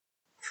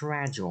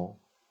Fragile.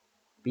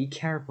 Be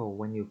careful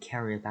when you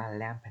carry that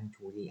lamp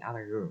into the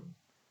other room.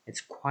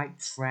 It's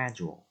quite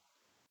fragile.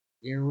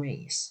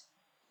 Erase.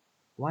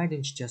 Why don't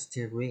you just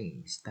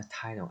erase the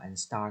title and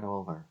start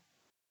over?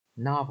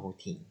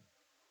 Novelty.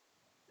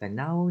 The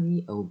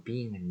novelty of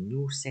being in a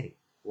new city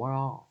wore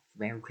off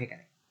very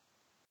quickly.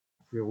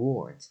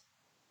 Rewards.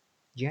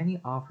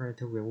 Jenny offered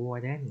to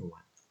reward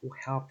anyone who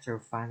helped her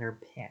find her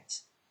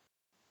pet.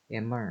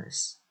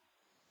 Immerse.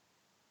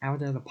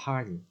 After the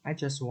party, I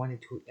just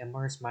wanted to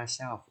immerse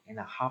myself in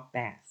a hot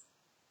bath.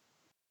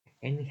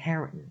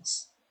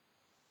 Inheritance.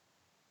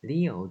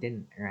 Leo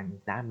didn't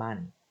earn that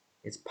money.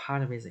 It's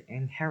part of his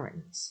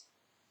inheritance.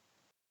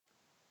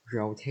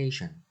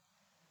 Rotation.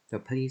 The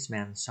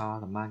policeman saw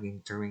the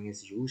mugging during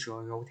his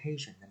usual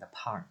rotation in the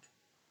park.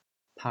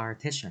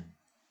 Partition.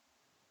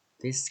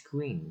 This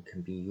screen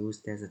can be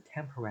used as a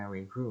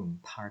temporary room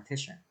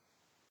partition.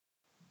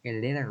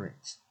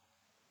 Illiterate.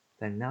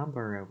 The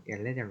number of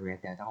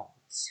illiterate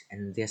adults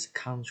in this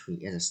country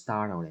is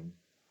startling.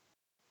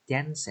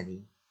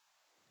 Density.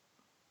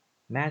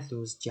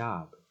 Matthew's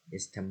job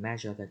is to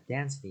measure the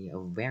density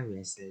of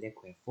various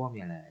liquid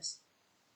formulas.